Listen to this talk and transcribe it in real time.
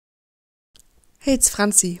Hey, it's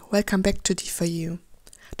Franzi. Welcome back to D4U.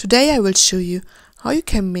 Today I will show you how you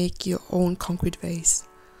can make your own concrete vase.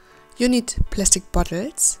 You need plastic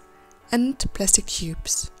bottles and plastic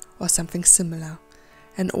cubes or something similar,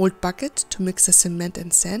 an old bucket to mix the cement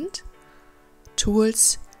and sand,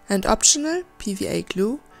 tools and optional PVA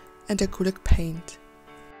glue and acrylic paint.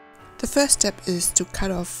 The first step is to cut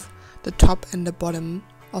off the top and the bottom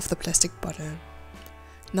of the plastic bottle.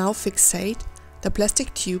 Now fixate the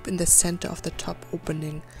plastic tube in the center of the top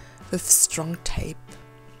opening with strong tape.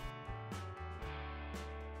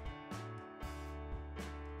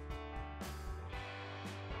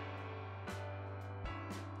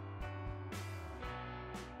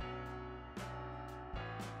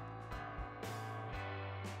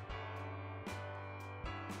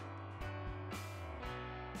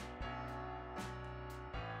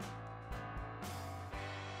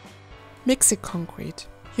 Mix the concrete.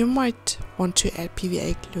 You might want to add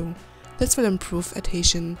PVA glue. This will improve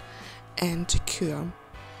adhesion and cure.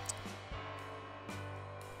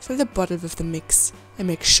 Fill the bottle with the mix and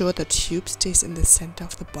make sure the tube stays in the center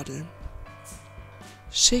of the bottle.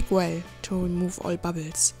 Shake well to remove all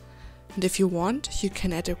bubbles, and if you want, you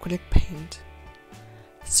can add acrylic paint.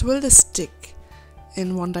 Swirl the stick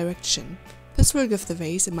in one direction. This will give the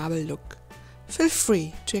vase a marble look. Feel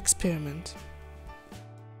free to experiment.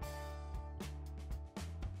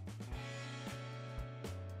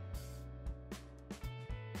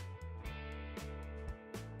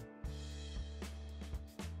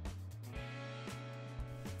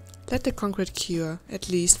 Let the concrete cure at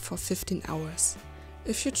least for 15 hours.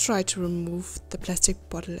 If you try to remove the plastic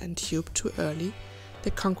bottle and tube too early,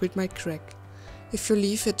 the concrete might crack. If you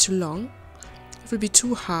leave it too long, it will be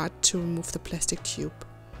too hard to remove the plastic tube,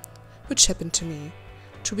 which happened to me.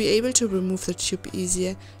 To be able to remove the tube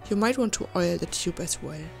easier, you might want to oil the tube as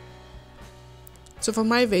well. So for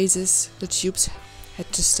my vases, the tubes had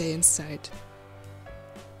to stay inside.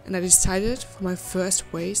 And I decided for my first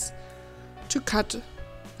vase to cut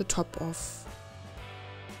the top off.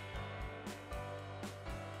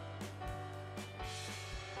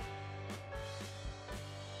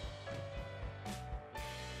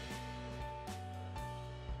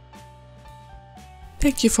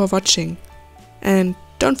 Thank you for watching and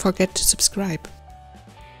don't forget to subscribe.